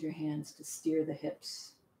can use your hands to steer the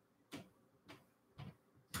hips.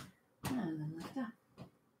 And then lift up.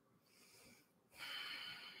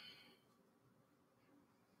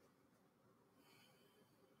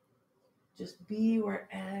 Just be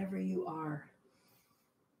wherever you are.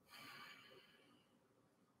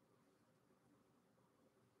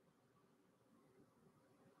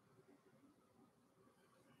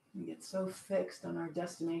 We get so fixed on our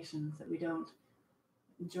destinations that we don't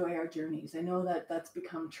enjoy our journeys. I know that that's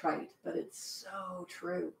become trite, but it's so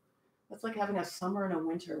true. That's like having a summer and a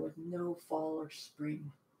winter with no fall or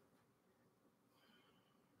spring.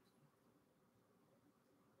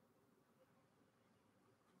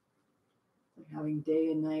 Like having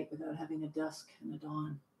day and night without having a dusk and a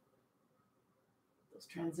dawn. Those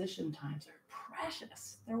transition times are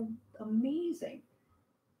precious. They're amazing.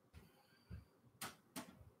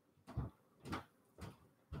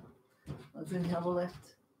 Let's inhale the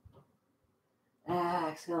lift.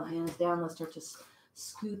 Exhale, hands down. Let's start to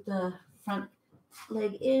scoot the front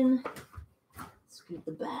leg in. Scoot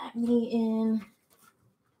the back knee in.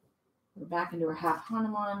 We're back into our half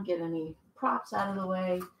Hanuman. Get any props out of the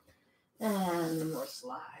way. And then we'll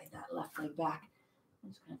slide that left leg back. I'm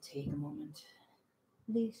just going to take a moment.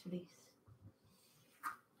 Release, release.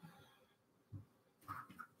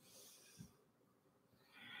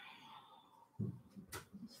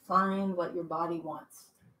 Find what your body wants.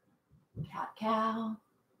 Cat cow.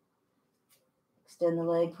 Extend the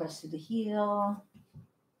leg, press through the heel.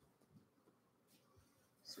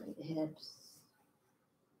 Sway the hips.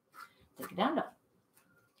 Take a down dog.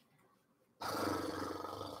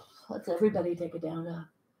 Let's everybody take a down dog.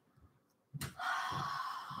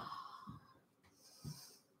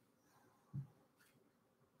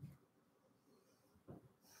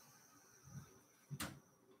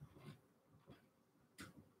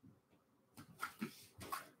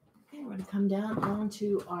 We're going to come down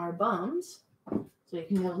onto our bums. So So you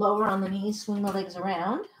can go lower on the knees, swing the legs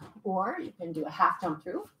around, or you can do a half jump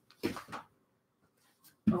through.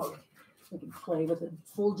 Or we can play with a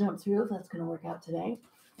full jump through if that's going to work out today.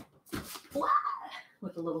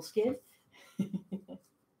 With a little skid.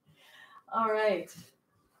 All right.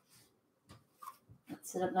 Let's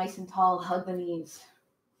sit up nice and tall, hug the knees.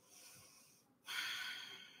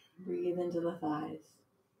 Breathe into the thighs.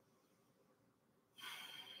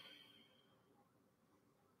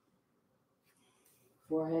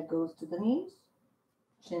 Forehead goes to the knees.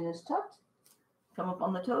 Chin is tucked. Come up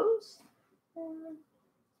on the toes.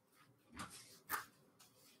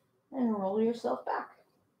 And roll yourself back.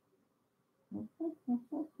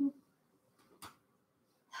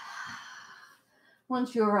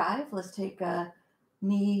 Once you arrive, let's take a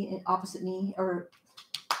knee, opposite knee, or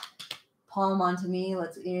palm onto knee.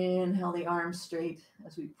 Let's inhale the arms straight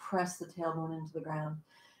as we press the tailbone into the ground.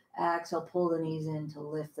 Exhale, pull the knees in to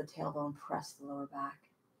lift the tailbone, press the lower back.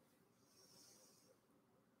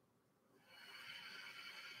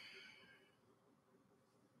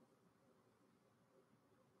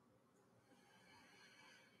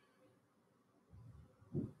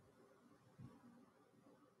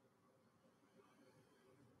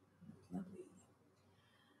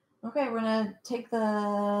 Okay, we're going to take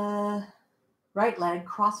the right leg,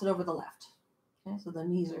 cross it over the left. Okay, so the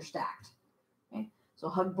knees are stacked. Okay, so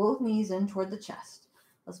hug both knees in toward the chest.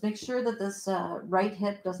 Let's make sure that this right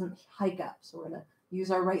hip doesn't hike up. So we're going to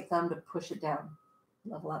use our right thumb to push it down,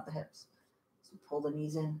 level out the hips. So pull the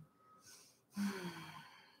knees in.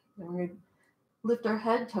 Then we're going to lift our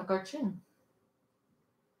head, tuck our chin.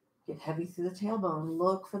 Get heavy through the tailbone.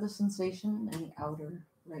 Look for the sensation in the outer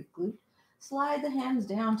right glute. Slide the hands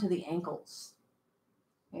down to the ankles.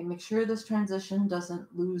 Okay, make sure this transition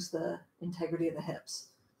doesn't lose the integrity of the hips.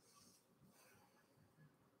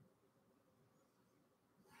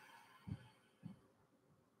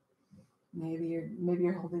 Maybe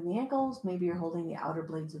you're holding the ankles, maybe you're holding the outer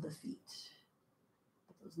blades of the feet.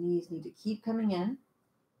 But those knees need to keep coming in. And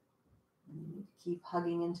you need to keep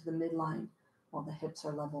hugging into the midline while the hips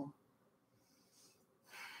are level.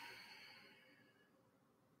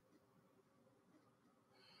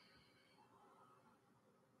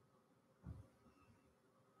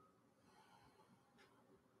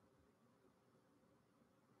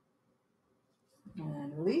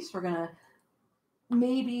 And release. We're going to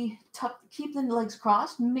maybe keep the legs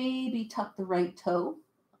crossed, maybe tuck the right toe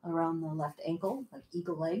around the left ankle, like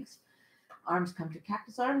eagle legs. Arms come to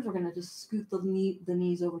cactus arms. We're going to just scoot the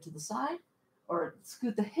knees over to the side, or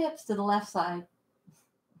scoot the hips to the left side.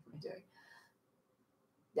 What am I doing?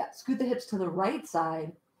 Yeah, scoot the hips to the right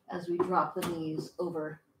side as we drop the knees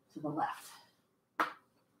over to the left.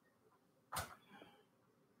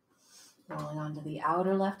 Rolling onto the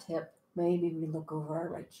outer left hip. Maybe we look over our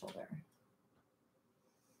right shoulder.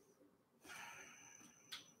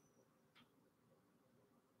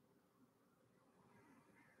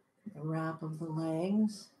 The wrap of the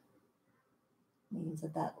legs means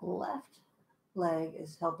that that left leg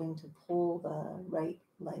is helping to pull the right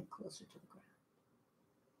leg closer to the ground.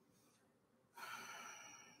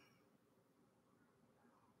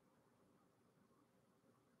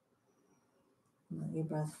 Let your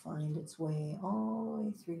breath find its way all the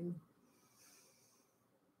way through.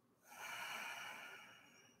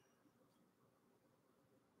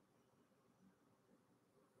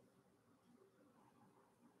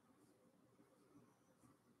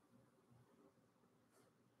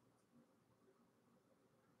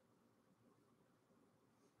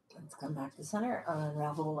 Let's come back to center,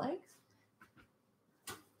 unravel the legs.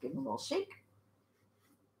 Give them a little shake.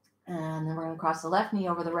 And then we're going to cross the left knee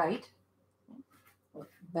over the right.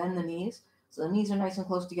 Bend the knees. So the knees are nice and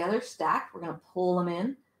close together, stacked. We're going to pull them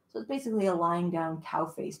in. So it's basically a lying down cow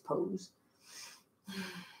face pose.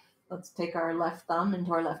 Let's take our left thumb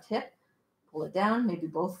into our left hip. Pull it down, maybe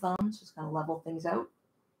both thumbs, just kind of level things out.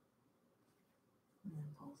 And then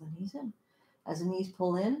pull the knees in. As the knees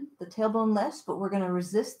pull in, the tailbone lifts, but we're going to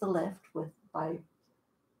resist the lift by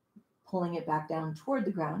pulling it back down toward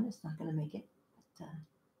the ground. It's not going to make it, but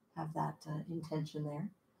have that intention there.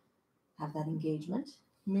 Have that engagement.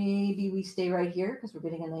 Maybe we stay right here because we're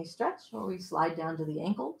getting a nice stretch, or we slide down to the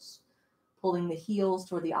ankles, pulling the heels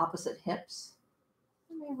toward the opposite hips.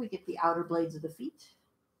 And maybe we get the outer blades of the feet.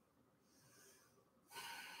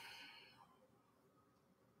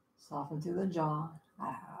 Soften through the jaw.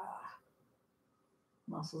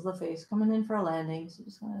 Muscles of the face coming in for a landing. So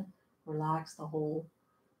just going to relax the whole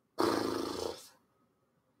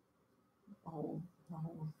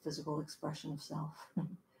physical expression of self.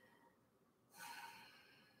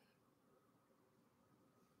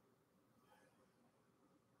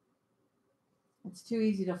 It's too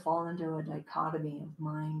easy to fall into a dichotomy of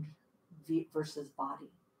mind versus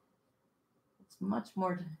body. It's much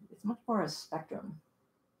more a spectrum.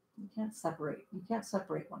 You can't separate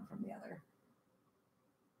one from the other.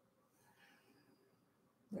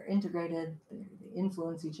 They're integrated, they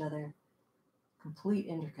influence each other, complete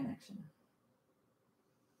interconnection.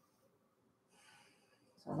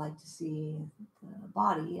 So I like to see the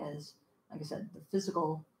body as, like I said, the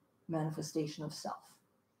physical manifestation of self.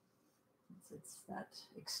 It's that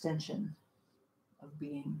extension of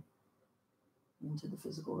being into the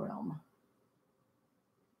physical realm,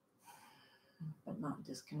 but not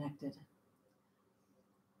disconnected.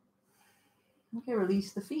 Okay,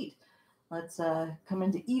 release the feet. Let's come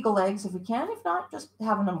into eagle legs if we can. If not, just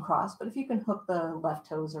having them crossed. But if you can hook the left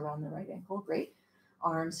toes around the right ankle, great.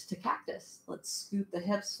 Arms to cactus. Let's scoot the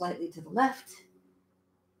hips slightly to the left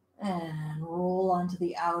and roll onto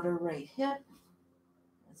the outer right hip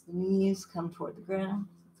as the knees come toward the ground.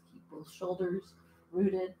 Let's keep both shoulders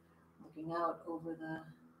rooted, looking out over the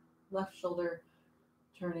left shoulder,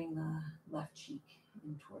 turning the left cheek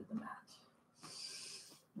in toward the mat.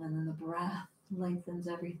 And then the breath lengthens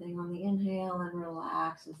everything on the inhale and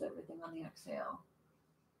relaxes everything on the exhale.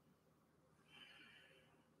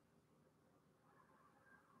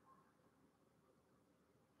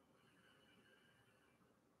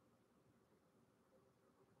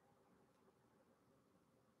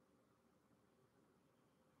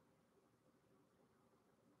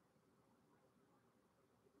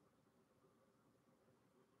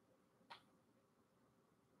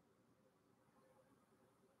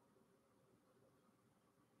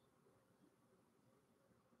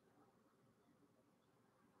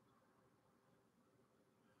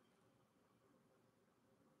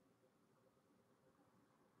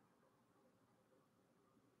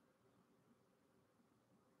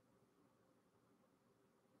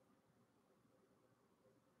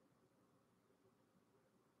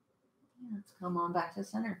 Let's come on back to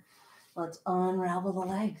center. Let's unravel the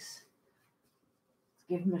legs. Let's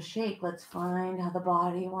give them a shake. Let's find how the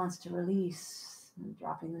body wants to release. And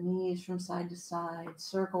dropping the knees from side to side,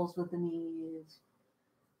 circles with the knees.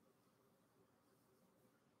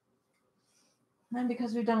 And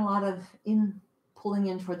because we've done a lot of pulling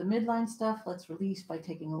in toward the midline stuff, let's release by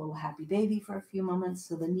taking a little happy baby for a few moments.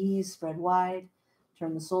 So the knees spread wide.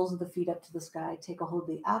 Turn the soles of the feet up to the sky. Take a hold of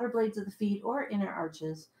the outer blades of the feet or inner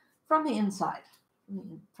arches from the inside,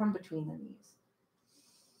 from between the knees.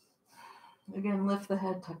 Again, lift the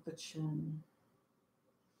head, tuck the chin.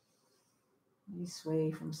 You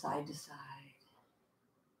sway from side to side.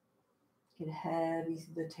 Get heavy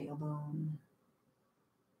through the tailbone.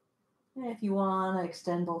 And if you want to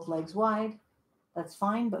extend both legs wide, that's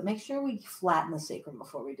fine, but make sure we flatten the sacrum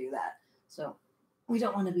before we do that. So we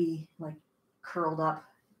don't want to be like curled up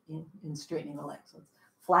in straightening the legs. Let's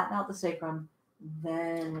flatten out the sacrum,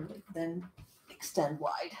 then extend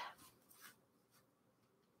wide.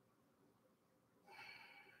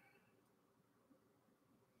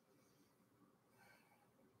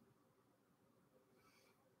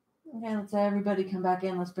 Okay, let's everybody come back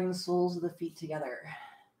in. Let's bring the soles of the feet together.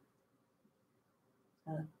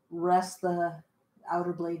 Rest the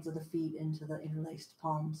outer blades of the feet into the interlaced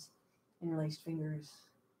palms, interlaced fingers.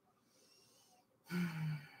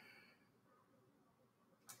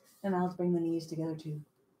 And now let's bring the knees together too.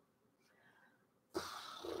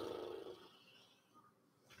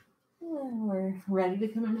 And we're ready to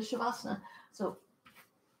come into shavasana. So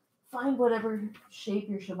find whatever shape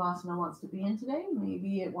your shavasana wants to be in today.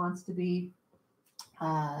 Maybe it wants to be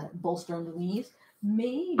bolster on the knees.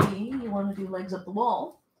 Maybe you want to do legs up the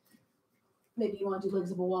wall. Maybe you want to do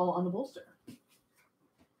legs up the wall on the bolster.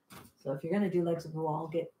 So if you're going to do legs up the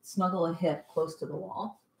wall, snuggle a hip close to the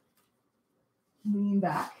wall. Lean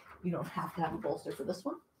back. You don't have to have a bolster for this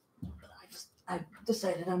one. But I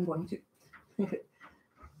decided I'm going to.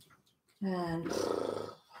 And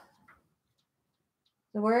so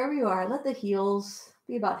wherever you are, let the heels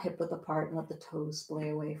be about hip width apart and let the toes splay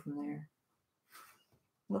away from there.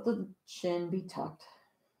 Let the chin be tucked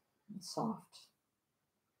and soft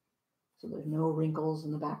so there's no wrinkles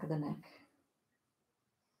in the back of the neck.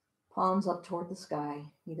 Palms up toward the sky,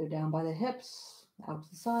 either down by the hips, out to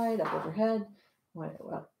the side, up overhead,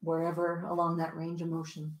 wherever along that range of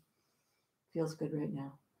motion feels good right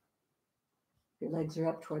now. Your legs are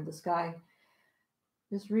up toward the sky.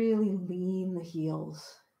 Just really lean the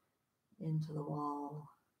heels into the wall.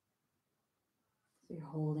 So you're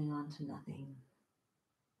holding on to nothing.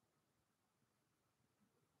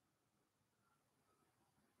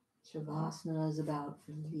 Shavasana is about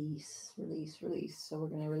release, release, release. So we're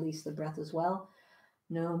going to release the breath as well.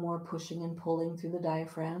 No more pushing and pulling through the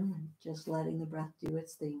diaphragm, just letting the breath do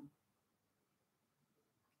its thing.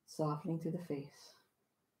 Softening through the face.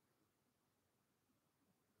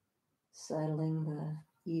 Settling the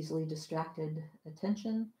easily distracted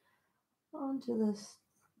attention onto this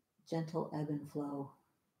gentle ebb and flow.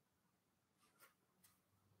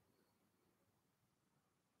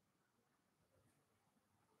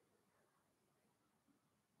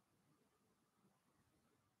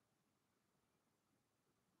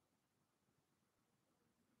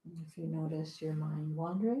 If you notice your mind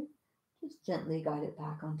wandering, just gently guide it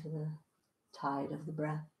back onto the tide of the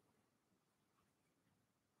breath.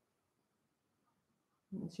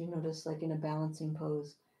 As you notice, like in a balancing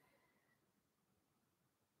pose,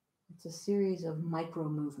 it's a series of micro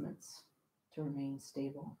movements to remain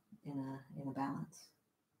stable in a balance.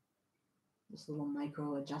 Just little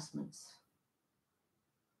micro adjustments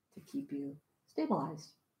to keep you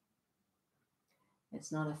stabilized.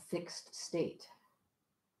 It's not a fixed state.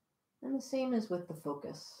 And the same is with the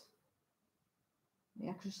focus. We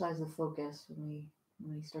exercise the focus when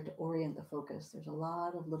we start to orient the focus. There's a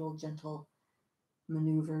lot of little gentle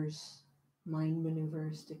maneuvers, mind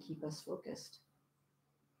maneuvers to keep us focused.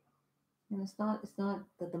 And it's not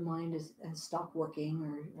that the mind has stopped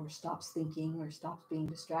working or stops thinking or stops being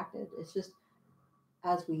distracted. It's just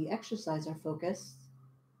as we exercise our focus,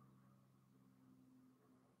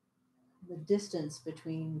 the distance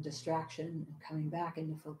between distraction and coming back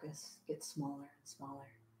into focus gets smaller and smaller.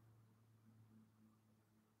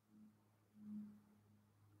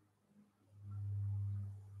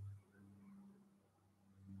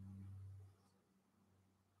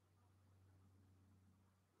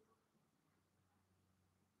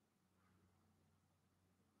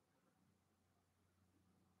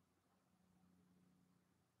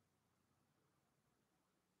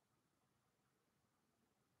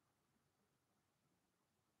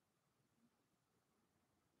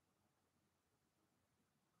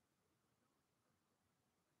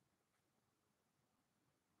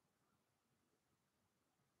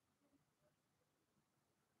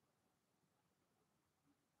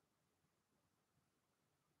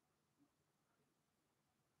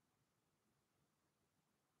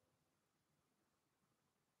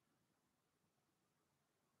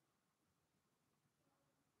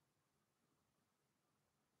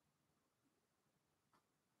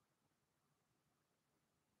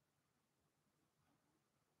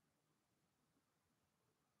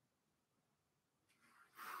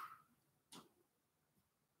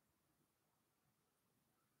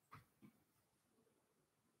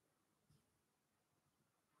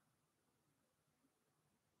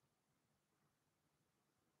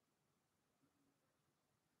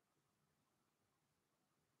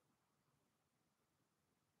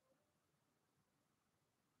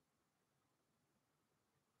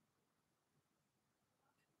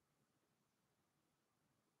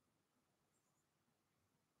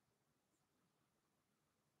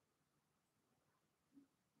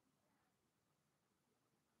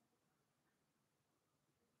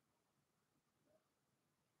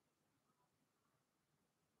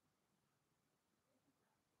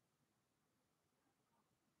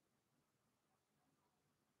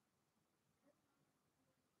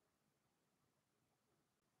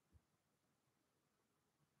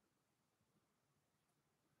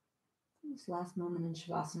 This last moment in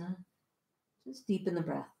shavasana, just deepen the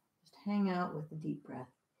breath. Just hang out with the deep breath.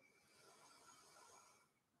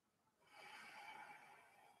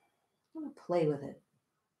 I'm going to play with it.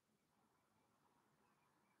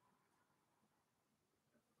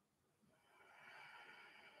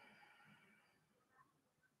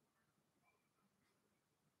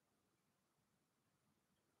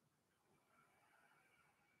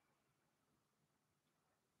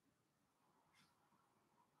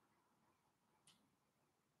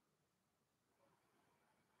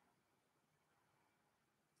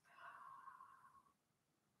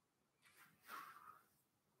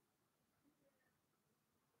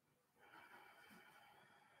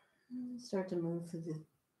 And start to move through the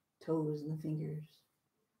toes and the fingers.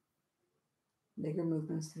 Bigger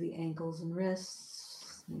movements to the ankles and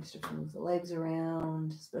wrists. You start to move the legs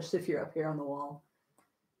around, especially if you're up here on the wall.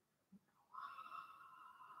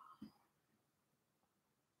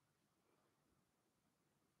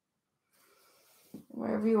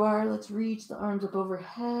 Wherever you are, let's reach the arms up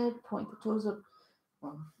overhead, point the toes up,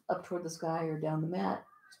 up toward the sky or down the mat.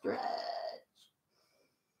 Stretch.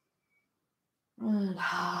 And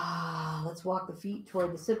let's walk the feet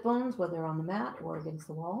toward the sit bones, whether on the mat or against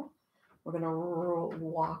the wall. We're going to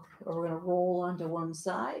roll onto one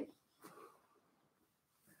side.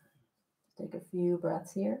 Take a few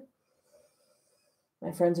breaths here.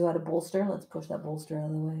 My friends who had a bolster, let's push that bolster out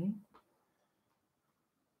of the way.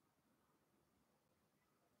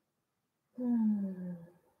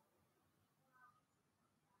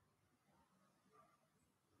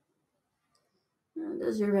 And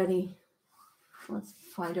as you're ready, let's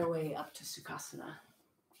find our way up to Sukhasana.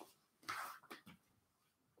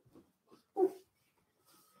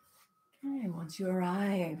 Okay, once you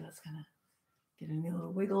arrive, let's kind of get any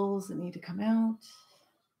little wiggles that need to come out.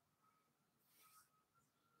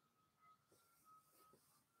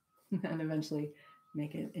 And eventually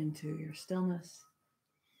make it into your stillness.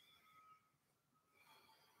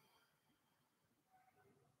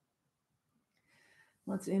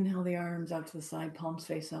 Let's inhale the arms out to the side, palms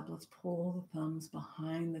face up. Let's pull the thumbs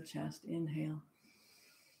behind the chest. Inhale.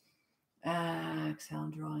 Exhale,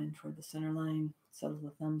 draw in toward the center line. Settle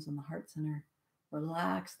the thumbs on the heart center.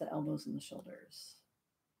 Relax the elbows and the shoulders.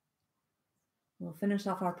 We'll finish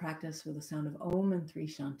off our practice with the sound of Om and 3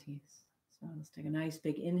 Shantis. So let's take a nice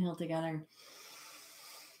big inhale together.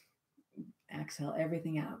 Exhale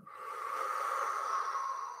everything out.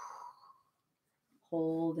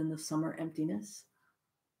 Hold in the summer emptiness.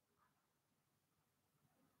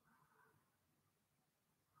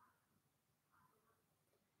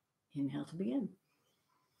 Inhale to begin.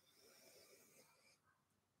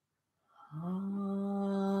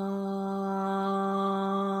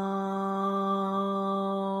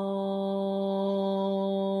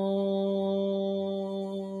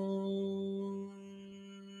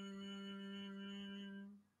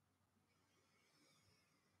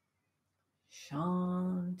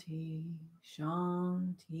 Shanti,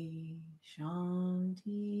 Shanti,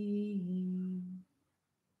 Shanti.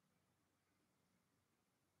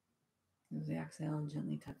 As we exhale,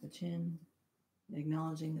 gently tuck the chin,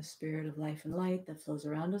 acknowledging the spirit of life and light that flows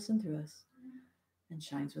around us and through us and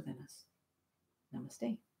shines within us.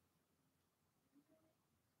 Namaste.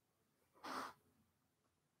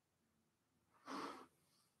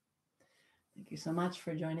 Thank you so much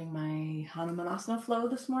for joining my Hanumanasana flow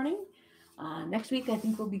this morning. Next week, I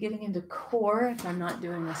think we'll be getting into core if I'm not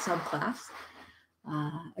doing a subclass.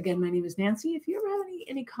 Again, my name is Nancy. If you ever have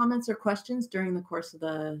any comments or questions during the course of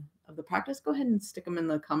the practice, go ahead and stick them in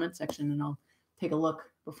the comment section and I'll take a look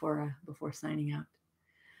before signing out.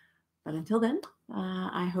 But until then,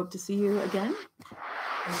 I hope to see you again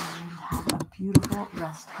and have a beautiful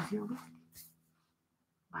rest of your week.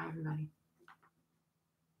 Bye, everybody.